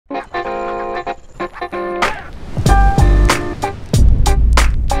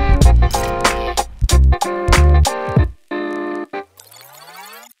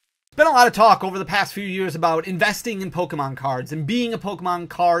lot of talk over the past few years about investing in Pokemon cards and being a Pokemon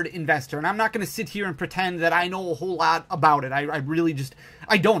card investor. And I'm not going to sit here and pretend that I know a whole lot about it. I really just,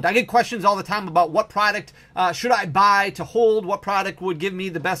 I don't. I get questions all the time about what product should I buy to hold, what product would give me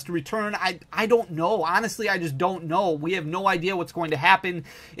the best return. I don't know. Honestly, I just don't know. We have no idea what's going to happen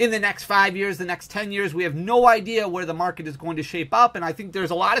in the next 5 years, the next 10 years. We have no idea where the market is going to shape up. And I think there's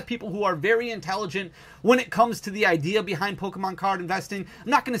a lot of people who are very intelligent when it comes to the idea behind Pokemon card investing.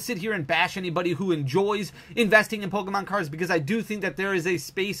 I'm not going to sit here and bash anybody who enjoys investing in Pokemon cards, because I do think that there is a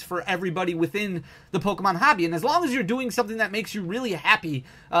space for everybody within the Pokemon hobby. And as long as you're doing something that makes you really happy,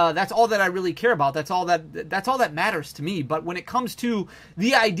 that's all that I really care about. That's all that matters to me. But when it comes to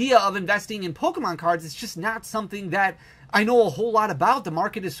the idea of investing in Pokemon cards, it's just not something that I know a whole lot about. The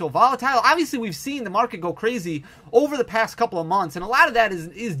market is so volatile. Obviously, we've seen the market go crazy over the past couple of months, and a lot of that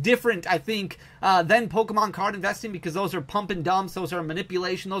is different, I think, than Pokemon card investing, because those are pump and dumps, those are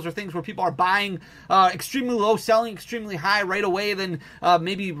manipulation, those are things where people are buying extremely low, selling extremely high right away, then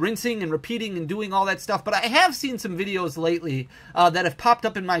maybe rinsing and repeating and doing all that stuff. But I have seen some videos lately that have popped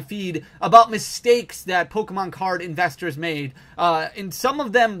up in my feed about mistakes that Pokemon card investors made, and some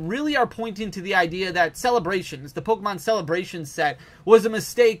of them really are pointing to the idea that Celebrations, the Pokemon Celebrations set, was a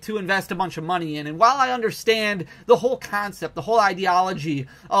mistake to invest a bunch of money in. And while I understand the whole concept, the whole ideology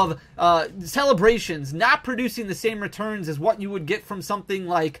of Celebrations not producing the same returns as what you would get from something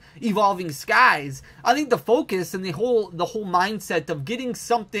like Evolving Skies, I think the focus and the whole mindset of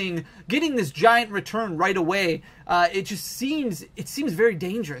getting this giant return right away, it seems very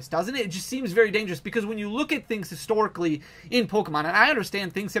dangerous, doesn't it? It just seems very dangerous, because when you look at things historically in Pokemon, and I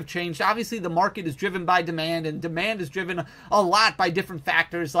understand things have changed. Obviously, the market is driven by demand, and demand is driven a lot by different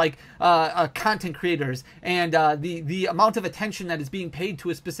factors like content creators and the amount of attention that is being paid to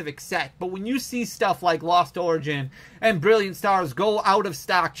a specific set. But when you see stuff like Lost Origin and Brilliant Stars go out of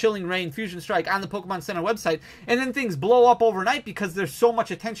stock, Chilling Reign, Fusion Strike on the Pokemon Center website, and then things blow up overnight because there's so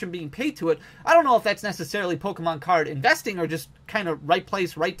much attention being paid to it, I don't know if that's necessarily Pokemon card investing, or just kind of right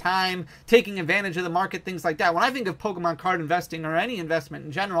place, right time, taking advantage of the market, things like that. When I think of Pokemon card investing, or any investment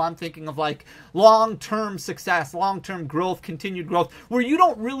in general, I'm thinking of like long-term success, long-term growth, continued growth, where you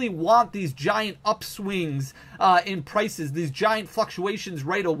don't really want these giant upswings in prices, these giant fluctuations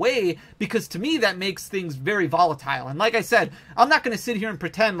right away, because to me that makes things very volatile. And like I said, I'm not going to sit here and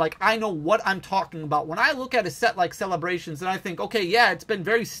pretend like I know what I'm talking about. When I look at a set like Celebrations and I think, okay, yeah, it's been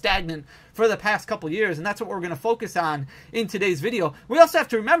very stagnant for the past couple years, and that's what we're going to focus on in today's video. We also have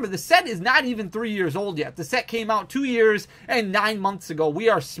to remember the set is not even 3 years old yet. The set came out 2 years and 9 months ago. We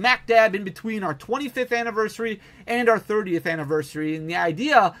are smack dab in between our 25th anniversary and our 30th anniversary, and the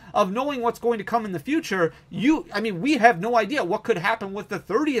idea of knowing what's going to come in the future, we have no idea what could happen with the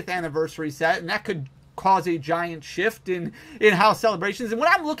 30th anniversary set, and that could cause a giant shift in how Celebrations. And when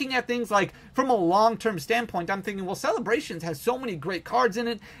I'm looking at things like from a long-term standpoint, I'm thinking, well, Celebrations has so many great cards in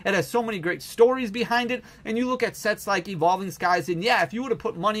it, it has so many great stories behind it, and you look at sets like Evolving Skies, and yeah, if you would have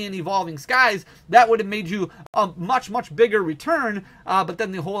put money in Evolving Skies, that would have made you a much bigger return, but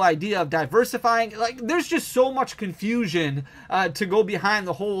then the whole idea of diversifying, like, there's just so much confusion to go behind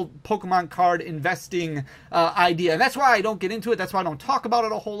the whole Pokemon card investing idea, and that's why I don't get into it. That's why I don't talk about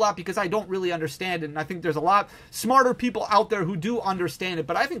it a whole lot, because I don't really understand it, and I think there's a lot smarter people out there who do understand it.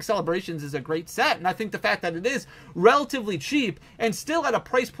 But I think Celebrations is a great set, and I think the fact that it is relatively cheap and still at a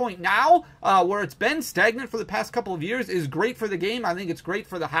price point now where it's been stagnant for the past couple of years is great for the game. I think it's great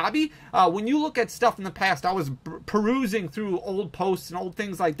for the hobby. When you look at stuff in the past, I was perusing through old posts and old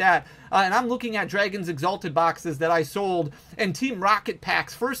things like that, and I'm looking at Dragon's Exalted boxes that I sold, and Team Rocket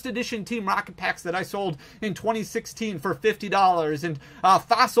packs, first edition Team Rocket packs that I sold in 2016 for $50, and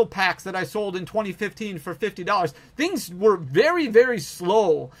Fossil packs that I sold in 2015 for $50. Things were very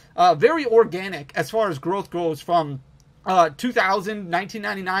slow, very organic as far as growth goes from 2000,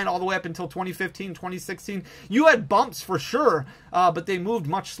 1999, all the way up until 2015, 2016. You had bumps for sure, but they moved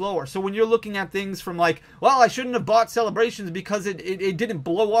much slower. So when you're looking at things from like, well, I shouldn't have bought Celebrations because it didn't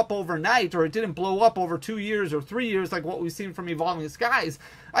blow up overnight, or it didn't blow up over 2 years or 3 years like what we've seen from Evolving Skies.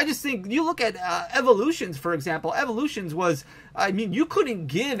 I just think you look at Evolutions, for example. Evolutions was, you couldn't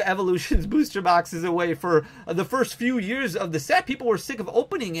give Evolutions booster boxes away for the first few years of the set. People were sick of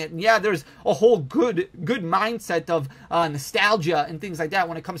opening it. And yeah, there's a whole good mindset of nostalgia and things like that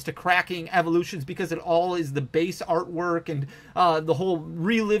when it comes to cracking Evolutions, because it all is the base artwork and the whole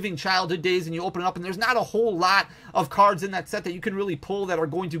reliving childhood days, and you open it up and there's not a whole lot of cards in that set that you can really pull that are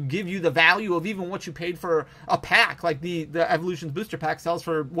going to give you the value of even what you paid for a pack. Like the Evolutions booster pack sells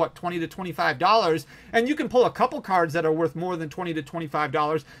for what, $20 to $25, and you can pull a couple cards that are worth more than $20 to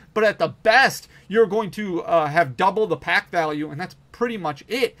 $25, but at the best you're going to have double the pack value, and that's pretty much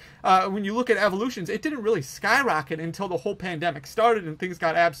it. When you look at evolutions, it didn't really skyrocket until the whole pandemic started and things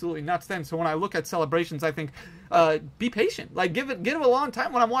got absolutely nuts then. So when I look at celebrations, I think be patient. Like give it a long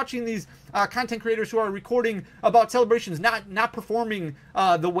time. When I'm watching these content creators who are recording about celebrations not performing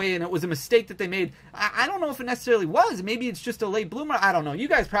the way, and it was a mistake that they made, I don't know if it necessarily was. Maybe it's just a late bloomer. I don't know. You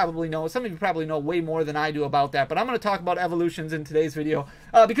guys probably know. Some of you probably know way more than I do about that. But I'm going to talk about evolutions in today's video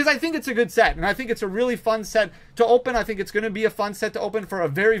because I think it's a good set, and I think it's a really fun set to open. I think it's going to be a fun set to open for a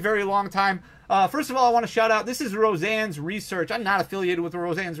very, very long time. First of all, I want to shout out, this is Roseanne's Research. I'm not affiliated with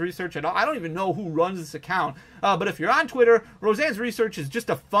Roseanne's Research at all. I don't even know who runs this account. But if you're on Twitter, Roseanne's Research is just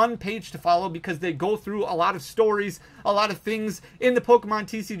a fun page to follow because they go through a lot of stories, a lot of things in the Pokemon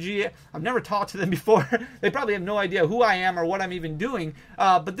TCG. I've never talked to them before. They probably have no idea who I am or what I'm even doing.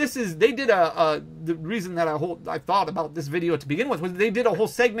 But they did the reason that I thought about this video to begin with was they did a whole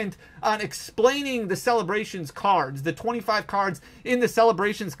segment on explaining the Celebrations cards, the 25 cards in the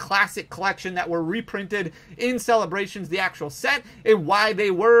Celebrations Classic Collection that were reprinted in Celebrations, the actual set, and why they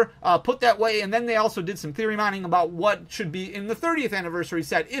were put that way. And then they also did some theory mining about what should be in the 30th anniversary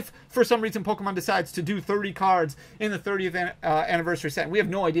set if for some reason Pokemon decides to do 30 cards in the 30th anniversary set. And we have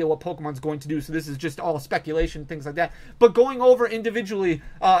no idea what Pokemon's going to do, so this is just all speculation, things like that. But going over individually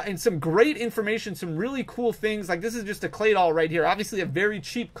and some great information, some really cool things. Like this is just a Claydol right here, obviously a very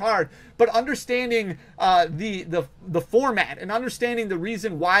cheap card, but understanding the format and understanding the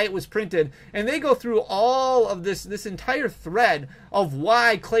reason why it was printed. And they go through all of this entire thread of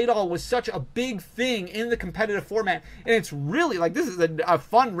why Claydol was such a big thing in the competitive format. And it's really like, this is a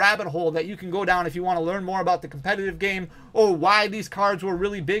fun rabbit hole that you can go down if you want to learn more about the competitive game or why these cards were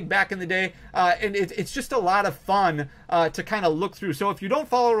really big back in the day. And it's just a lot of fun to kind of look through. So if you don't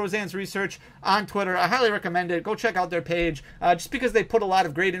follow Roseanne's Research on Twitter, I highly recommend it. Go check out their page just because they put a lot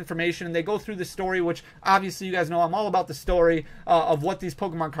of great information and they go through the story, which obviously you guys know I'm all about the story of what these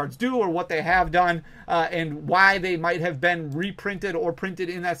Pokemon cards do or what they have done and why they might have been reprinted or printed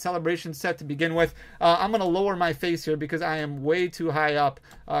in that Celebration set to begin with. I'm going to lower my face here because I am way too high up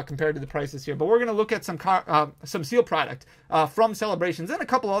compared to the prices here. But we're going to look at some seal product from Celebrations and a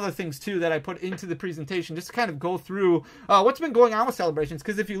couple other things too that I put into the presentation just to kind of go through what's been going on with Celebrations.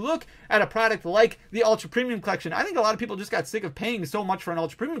 Because if you look at a product like the Ultra Premium Collection, I think a lot of people just got sick of paying so much for an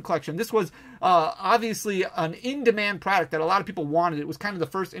Ultra Premium Collection. This was obviously an in-demand product that a lot of people wanted. It was kind of the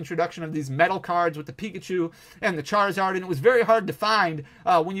first introduction of these metal cards with the Pikachu and the Charizard, and it was very hard to find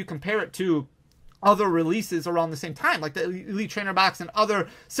when you compare it to other releases around the same time, like the Elite Trainer box and other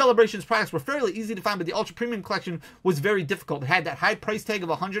Celebrations products were fairly easy to find, but the Ultra Premium Collection was very difficult. It had that high price tag of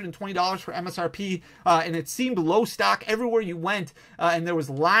 $120 for MSRP, and it seemed low stock everywhere you went, and there was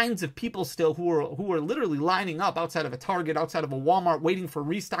lines of people still who were literally lining up outside of a Target, outside of a Walmart, waiting for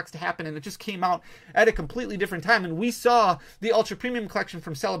restocks to happen, and it just came out at a completely different time, and we saw the Ultra Premium Collection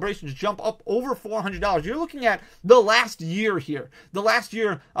from Celebrations jump up over $400. You're looking at the last year here. The last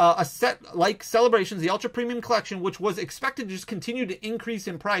year, a set like Celebrations, the Ultra Premium Collection, which was expected to just continue to increase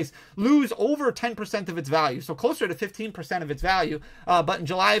in price, lose over 10% of its value, so closer to 15% of its value. But in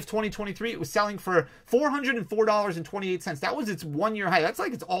July of 2023, it was selling for $404.28. That was its one-year high. That's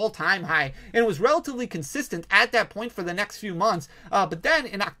like its all-time high, and it was relatively consistent at that point for the next few months. But then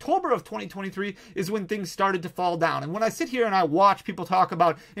in October of 2023 is when things started to fall down. And when I sit here and I watch people talk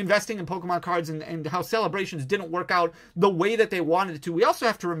about investing in Pokemon cards and how Celebrations didn't work out the way that they wanted it to, we also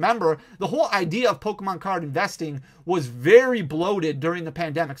have to remember the whole idea of Pokemon card investing was very bloated during the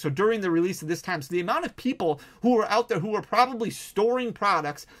pandemic. So during the release of this time, so the amount of people who were out there who were probably storing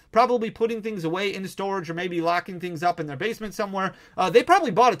products, probably putting things away into storage or maybe locking things up in their basement somewhere, they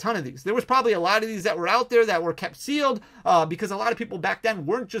probably bought a ton of these. There was probably a lot of these that were out there that were kept sealed because a lot of people back then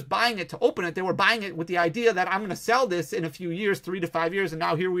weren't just buying it to open it. They were buying it with the idea that I'm going to sell this in a few years, 3 to 5 years, and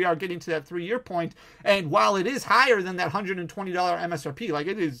now here we are getting to that 3-year point. And while it is higher than that $120 MSRP, like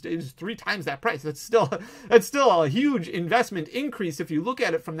it is 3 times that price. That's still a huge investment increase if you look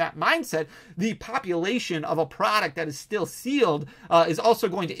at it from that mindset. The population of a product that is still sealed is also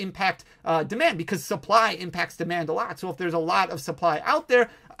going to impact demand because supply impacts demand a lot. So if there's a lot of supply out there,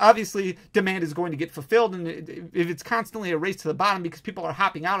 obviously demand is going to get fulfilled, and if it's constantly a race to the bottom because people are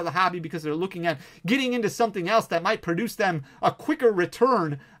hopping out of the hobby because they're looking at getting into something else that might produce them a quicker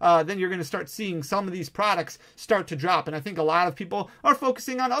return, then you're going to start seeing some of these products start to drop. And I think a lot of people are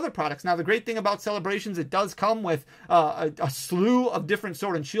focusing on other products. Now, the great thing about Celebrations, it does come with a slew of different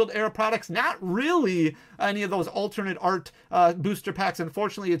Sword and Shield era products, not really any of those alternate art booster packs.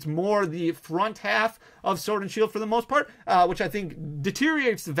 Unfortunately, it's more the front half of Sword and Shield for the most part, which I think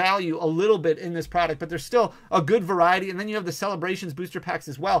deteriorates the value a little bit in this product, but there's still a good variety. And then you have the Celebrations booster packs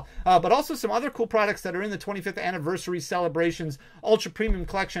as well, but also some other cool products that are in the 25th anniversary Celebrations Ultra Premium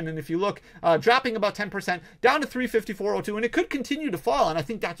Collection. And if you look, dropping about 10% down to $354.02, and it could continue to fall, and I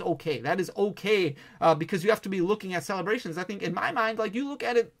think that's okay. That is okay, because you have to be looking at Celebrations. I think in my mind, like, you look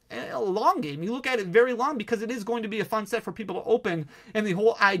at it a long game. You look at it very long, because it is going to be a fun set for people to open, and the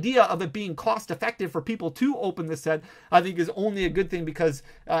whole idea of it being cost effective for people to open this set, I think, is only a good thing, because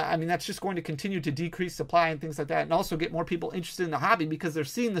I mean, that's just going to continue to decrease supply and things like that, and also get more people interested in the hobby because they're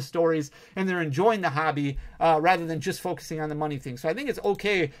seeing the stories and they're enjoying the hobby, rather than just focusing on the money thing. So I think it's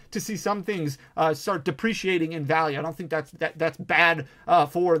okay to see some things start depreciating in value. I don't think that's bad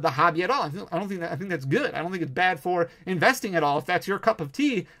for the hobby at all. I think that's good. I don't think it's bad for investing at all. If that's your cup of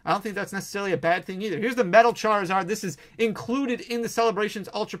tea, I don't think that's necessarily a bad thing either. Here's the Metal Charizard. This is included in the Celebrations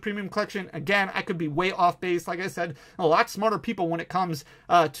Ultra Premium Collection. Again, I could be way off base. Like I said, a lot smarter people when it comes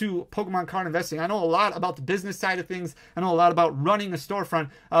to Pokemon card investing. I know a lot about the business side of things. I know a lot about running a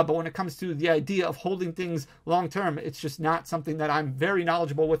storefront, but when it comes to the idea of holding things long term, it's just not something that I'm very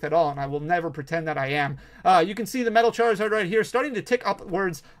knowledgeable with at all, and I will never pretend that I am. You can see the Metal Charizard right here starting to tick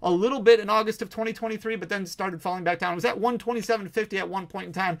upwards a little bit in August of 2023, but then started falling back down. It was at 127.50 at one point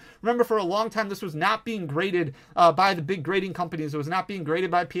in time. Remember, for a long time, this was not being graded by the big grading companies. It was not being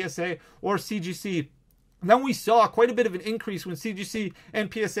graded by PSA or CGC. Then we saw quite a bit of an increase when CGC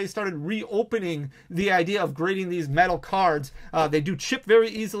and PSA started reopening the idea of grading these metal cards. They do chip very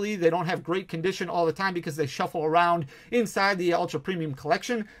easily. They don't have great condition all the time because they shuffle around inside the Ultra Premium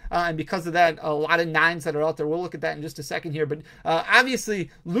Collection. And because of that, a lot of 9s that are out there. We'll look at that in just a second here. But obviously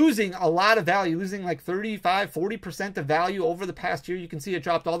losing a lot of value, losing like 35, 40% of value over the past year. You can see it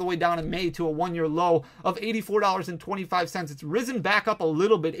dropped all the way down in May to a one-year low of $84.25. It's risen back up a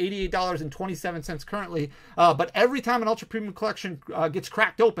little bit, $88.27 currently. But every time an Ultra Premium Collection gets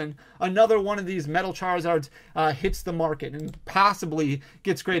cracked open, another one of these Metal Charizards hits the market and possibly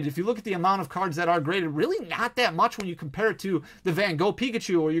gets graded. If you look at the amount of cards that are graded, really not that much when you compare it to the Van Gogh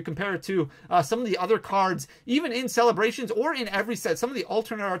Pikachu, or you compare it to some of the other cards, even in Celebrations or in every set, some of the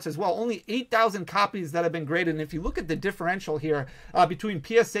alternate arts as well. Only 8,000 copies that have been graded. And if you look at the differential here between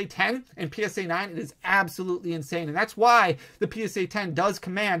PSA 10 and PSA 9, it is absolutely insane. And that's why the PSA 10 does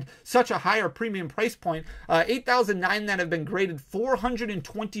command such a higher premium price point. 8,009 that have been graded,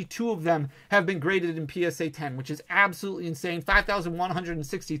 422 of them have been graded in PSA 10, which is absolutely insane.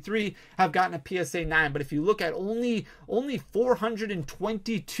 5,163 have gotten a PSA 9, but if you look at only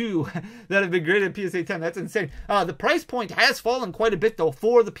 422 that have been graded in PSA 10, that's insane. The price point has fallen quite a bit though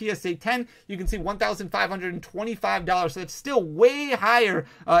for the PSA 10. You can see $1,525, so that's still way higher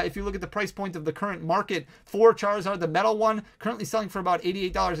if you look at the price point of the current market for Charizard, the metal one, currently selling for about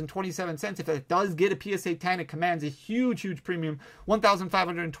 $88.27. If it does get a PSA 10, it commands a huge premium.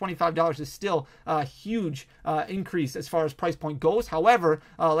 $1,525 is still a huge increase as far as price point goes. However,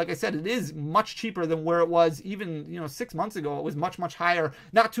 like I said, it is much cheaper than where it was even 6 months ago. It was much higher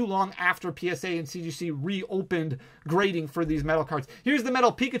not too long after PSA and CGC reopened grading for these metal cards. Here's the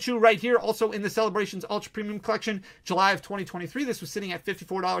Metal Pikachu right here, also in the Celebrations Ultra Premium Collection, July of 2023. This was sitting at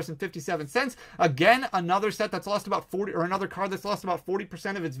 $54.57. Again, another set that's lost about 40, or another card that's lost about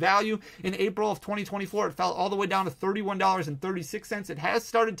 40% of its value. In April of 2024, it fell all the way down to $31.36. It has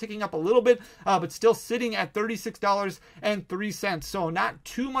started ticking up a little bit, but still sitting at $36.03. So not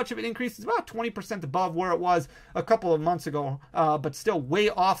too much of an increase. It's about 20% above where it was a couple of months ago, but still way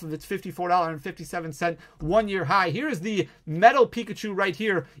off of its $54.57 one-year high. Here's the Metal Pikachu right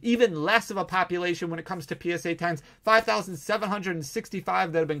here. Even less of a population when it comes to PSA 10s.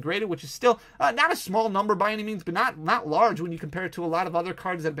 5,765 that have been graded, which is still not a small number by any means, but not large when you compare it to a lot of other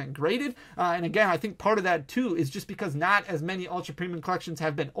cards that have been graded. And again, I think part of that too is just because not as many Ultra Premium Collections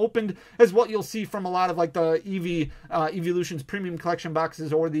have been opened as what you'll see from a lot of like the Evolutions Premium Collection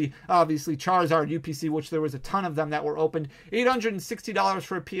boxes, or the obviously Charizard UPC, which there was a ton of them that were opened. $860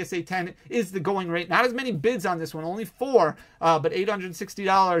 for a PSA 10 is the going rate. Not as many bids on this one, only 4, but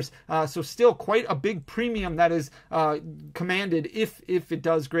 $860. So still quite a big premium that is commanded if it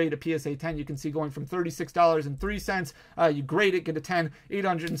does grade a PSA 10. You can see going from $36.03, you grade it, get a 10,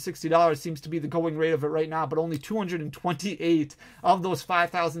 $860 seems to be the going rate of it right now, but only 228 of those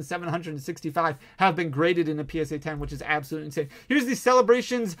 5,765 have been graded in a PSA 10, which is absolutely insane. Here's the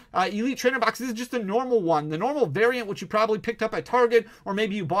Celebrations Elite Trainer Box. This is just a normal one, the normal variant, which you probably picked up at Target, or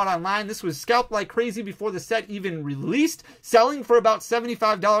maybe you bought online. This was scalped like crazy before the set even released, selling for about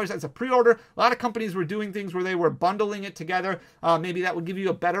 $75 as a pre-order. A lot of companies were doing things where they were bundling it together. Maybe that would give you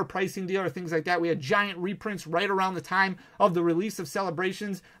a better pricing deal or things like that. We had giant reprints right around the time of the release of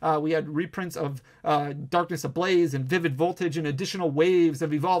Celebrations. We had reprints of of Darkness Ablaze and Vivid Voltage and additional waves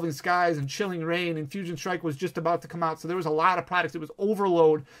of Evolving Skies and Chilling Rain, and Fusion Strike was just about to come out. So there was a lot of products. It was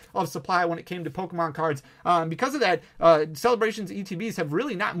overload of supply when it came to Pokemon cards. Because of that, Celebrations ETBs have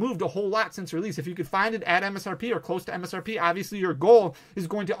really not moved a whole lot since release. If you could find it at MSRP or close to MSRP, obviously your goal is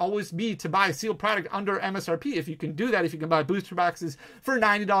going to always be to buy a sealed product under MSRP. If you can do that, if you can buy booster boxes for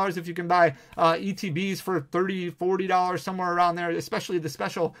 $90, if you can buy ETBs for $30, $40, somewhere around there, especially the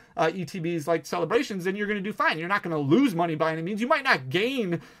special ETBs like Celebrations, then you're going to do fine. You're not going to lose money by any means. You might not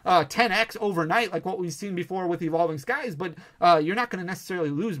gain 10x overnight like what we've seen before with Evolving Skies, but you're not going to necessarily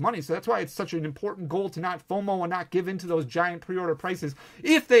lose money. So that's why it's such an important goal to not FOMO and not give into those giant pre-order prices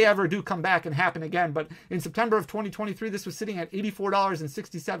if they ever do come back and happen again. But in September of 2023, this was sitting at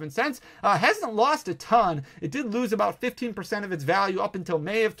 $84.67. Hasn't lost a ton. It did lose about 15% of its value up until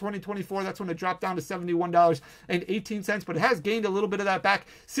May of 2024. That's when it dropped down to $71.18, but it has gained a little bit of that back,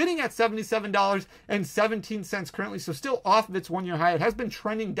 sitting at $77.17 currently, so still off of its one-year high. It has been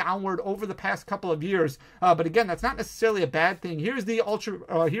trending downward over the past couple of years, but again, that's not necessarily a bad thing. Here's the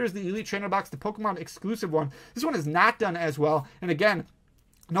here's the Elite Trainer Box, the Pokemon exclusive one. This one has not done as well, and again,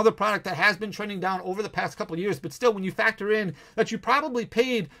 another product that has been trending down over the past couple of years, but still, when you factor in that you probably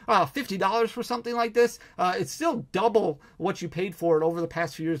paid $50 for something like this, it's still double what you paid for it over the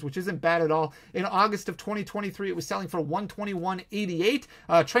past few years, which isn't bad at all. In August of 2023, it was selling for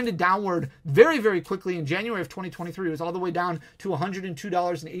 $121.88, trended downward very, very quickly. In January of 2023, it was all the way down to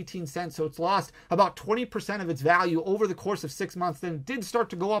 $102.18, so it's lost about 20% of its value over the course of 6 months. Then it did start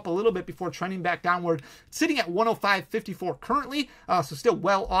to go up a little bit before trending back downward, sitting at $105.54 currently, so still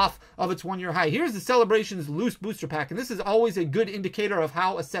well off of its one-year high. Here's the Celebrations Loose Booster Pack, and this is always a good indicator of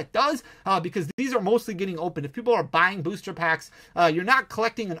how a set does, because these are mostly getting opened. If people are buying booster packs, you're not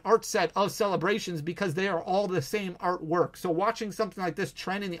collecting an art set of Celebrations because they are all the same artwork. So watching something like this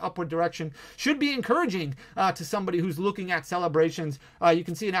trend in the upward direction should be encouraging to somebody who's looking at Celebrations. You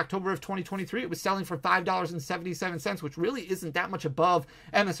can see in October of 2023, it was selling for $5.77, which really isn't that much above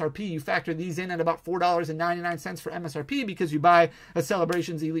MSRP. You factor these in at about $4.99 for MSRP because you buy a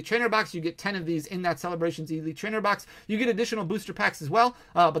Celebrations Elite Trainer Box. You get 10 of these in that Celebrations Elite Trainer Box. You get additional booster packs as well,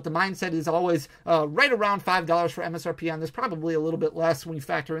 but the mindset is always right around $5 for MSRP on this, probably a little bit less when you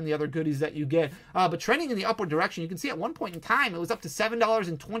factor in the other goodies that you get. But trending in the upward direction, you can see at one point in time, it was up to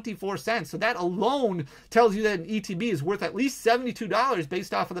 $7.24. So that alone tells you that an ETB is worth at least $72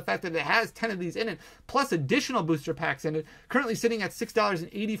 based off of the fact that it has 10 of these in it, plus additional booster packs in it. Currently sitting at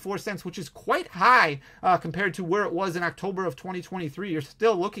 $6.84, which is quite high compared to where it was in October of 2023. You're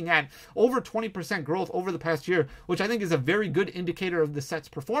still looking at over 20% growth over the past year, which I think is a very good indicator of the set's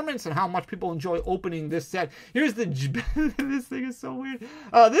performance and how much people enjoy opening this set. Here's the this thing is so weird.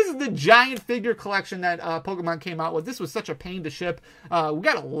 This is the giant figure collection that Pokemon came out with. This was such a pain to ship. We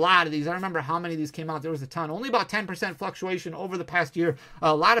got a lot of these. I remember how many of these came out. There was a ton. Only about 10% fluctuation over the past year.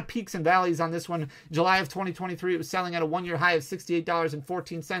 A lot of peaks and valleys on this one. July of 2023, it was selling at a one-year high of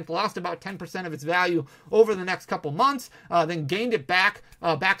 $68.14. Lost about 10% of its value over the next couple months. Then gained it back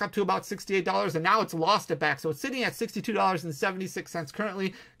up to about $68, and now it's lost it back. So it's sitting at $62.76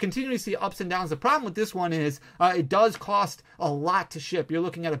 currently. Continuing to see ups and downs. The problem with this one is it does cost a lot to ship. You're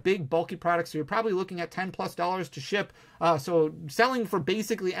looking at a big bulky product, so you're probably looking at $10+ to ship. So selling for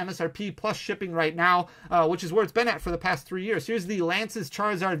basically MSRP plus shipping right now, which is where it's been at for the past 3 years. Here's the Lance's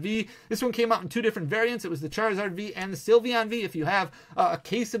Charizard V. This one came out in two different variants. It was the Charizard V and the Sylveon V. If you have a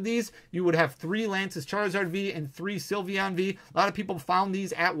case of these, you would have 3 Lance's Charizard V and 3 Sylveon V. A lot of people found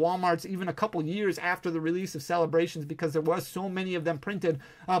these at Walmart's even a couple years after the release of Celebrations because there was so many of them printed.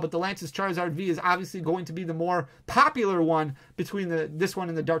 But the Lance's Charizard V is obviously going to be the more popular one between this one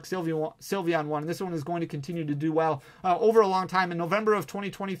and the Dark Sylveon one. And this one is going to continue to do well over a long time. In November of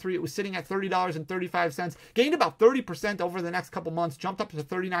 2023, it was sitting at $30.35. Gained about 30% over the next couple months. Jumped up to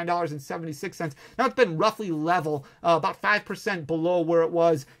 $39.76. Now it's been roughly level, about 5% below where it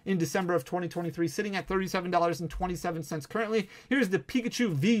was in December of 2023, sitting at $37.27 currently. Here's the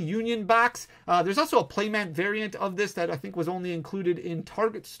Pikachu V Union box. There's also a Playmat variant of this that I think was only included in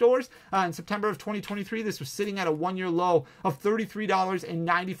Target stores. In September of 2023, this was sitting at a one-year low of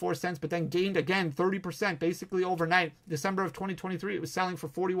 $33.94, but then gained again 30% basically overnight. December of 2023, it was selling for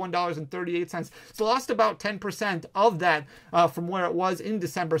 $41.38. So lost about 10% of that from where it was in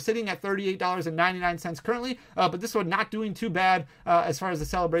December, sitting at $38.99 currently, but this one not doing too bad as far as the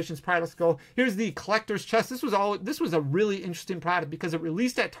Celebrations products go. Here's the Collector's Chest. This was a really interesting product because it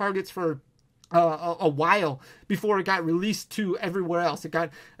released at Targets for a while before it got released to everywhere else. It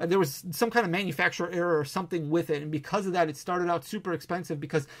got there was some kind of manufacturer error or something with it, and because of that, it started out super expensive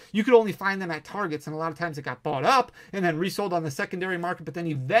because you could only find them at Targets, and a lot of times it got bought up and then resold on the secondary market. But then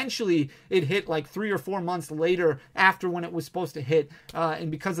eventually it hit like 3 or 4 months later after when it was supposed to hit,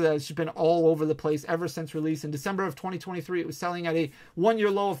 and because of that, it's just been all over the place ever since release. In December of 2023, it was selling at a 1-year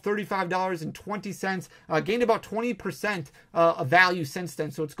low of $35.20, gained about 20% of value since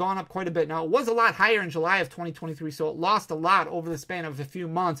then, so it's gone up quite a bit. Now, it was a lot higher in July of 2023, so it lost a lot over the span of a few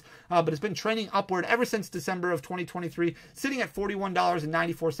months, but it's been trending upward ever since December of 2023, sitting at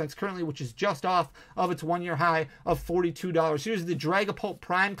 $41.94 currently, which is just off of its 1-year high of $42. Here's the Dragapult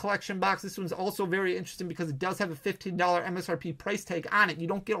Prime Collection box. This one's also very interesting because it does have a $15 MSRP price tag on it. You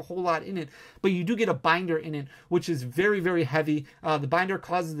don't get a whole lot in it, but you do get a binder in it, which is very, very heavy. The binder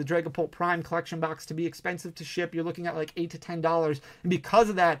causes the Dragapult Prime Collection box to be expensive to ship. You're looking at like $8 to $10, and because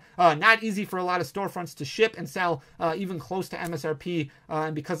of that, not easy for a lot of storefronts to ship and sell even close to MSRP,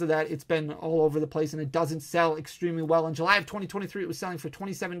 and because of that, it's been all over the place and it doesn't sell extremely well. In July of 2023, it was selling for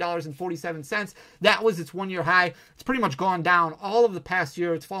 $27.47. That was its 1-year high. It's pretty much gone down all of the past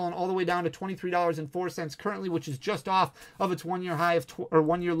year. It's fallen all the way down to $23.04 currently, which is just off of its 1-year high of or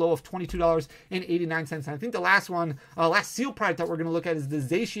 1-year low of $22.89. And I think the last seal product that we're going to look at is the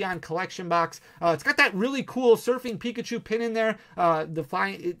Zacian Collection box. It's got that really cool surfing Pikachu pin in there.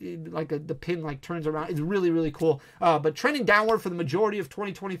 The pin like turns around. It's really, really cool. But trending downward for the majority of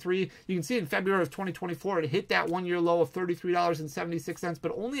 2023. You can see in February of 2024, it hit that 1-year low of $33.76,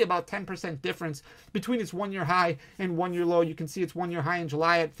 but only about 10% difference between its 1-year high and 1-year low. You can see its 1-year high in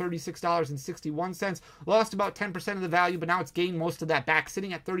July at $36.61. Lost about 10% of the value, but now it's gained most of that back,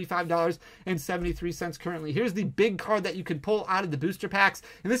 sitting at $35.73 currently. Here's the big card that you can pull out of the booster packs,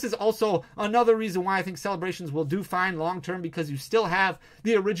 and this is also another reason why I think Celebrations will do fine long term, because you still have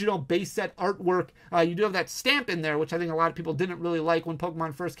the original base set artwork. You do have that stamp in there, which I think a lot of people didn't really like when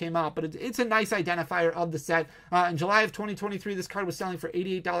Pokemon first came out, but it's a nice identifier of the set. In July of 2023, this card was selling for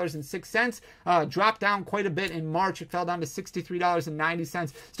 $88.06. Dropped down quite a bit in March. It fell down to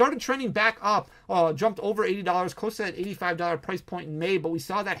 $63.90. Started trending back up, jumped over $80, close to that $85 price point in May, but we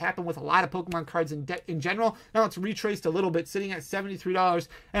saw that happen with a lot of Pokemon cards in general. Now it's retraced a little bit, sitting at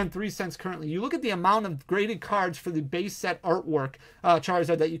 $73.03 currently. You look at the amount of graded cards for the base set artwork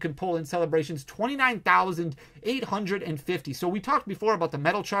Charizard that you can pull in Celebrations, 29,850. So we talked before about the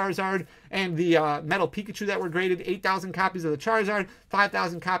Metal Charizard and the Metal Pikachu that were graded, 8,000 copies of the Charizard,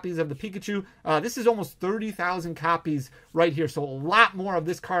 5,000 copies of the Pikachu. This is almost 30,000 copies right here, so a lot more of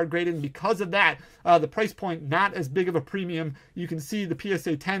this card graded, and because of that, the price point not as big of a premium. You can see the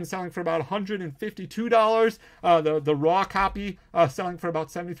PSA 10 selling for about $152, the raw copy selling for about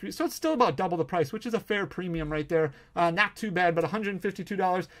 $73, so it's still about double the price, which is a fair premium right there. Not too bad, but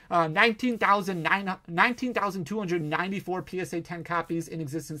 $152, 19,294 PSA 10 copies in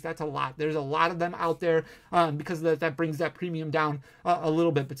existence. That's a lot. There's a lot of them out there, because that brings that premium down a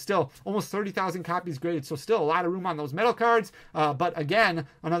little bit, but still almost 30,000 copies graded, so still a lot of room on those metal cards. But again,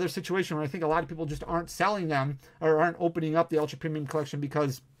 another situation where I think a lot of people just aren't selling them or aren't opening up the Ultra Premium Collection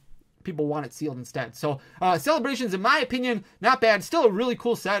because people want it sealed instead. So Celebrations, in my opinion, not bad. Still a really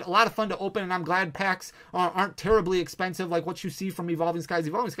cool set, a lot of fun to open, and I'm glad packs aren't terribly expensive like what you see from Evolving Skies.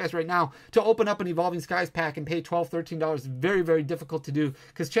 Evolving Skies right now, to open up an Evolving Skies pack and pay $12, $13 is very, very difficult to do,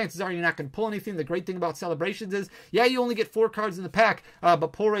 because chances are you're not going to pull anything. The great thing about Celebrations is, yeah, you only get 4 cards in the pack,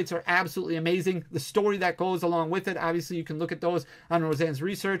 but pull rates are absolutely amazing. The story that goes along with it, obviously you can look at those on Roseanne's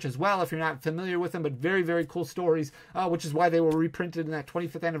research as well if you're not familiar with them, but very, very cool stories, which is why they were reprinted in that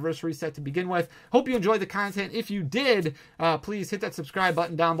 25th anniversary set to begin with. Hope you enjoyed the content. If you did, please hit that subscribe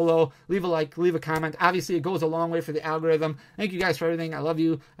button down below, leave a like, leave a comment. Obviously it goes a long way for the algorithm. Thank you guys for everything. I love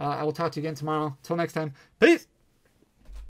you. I will talk to you again tomorrow. Till next time, peace.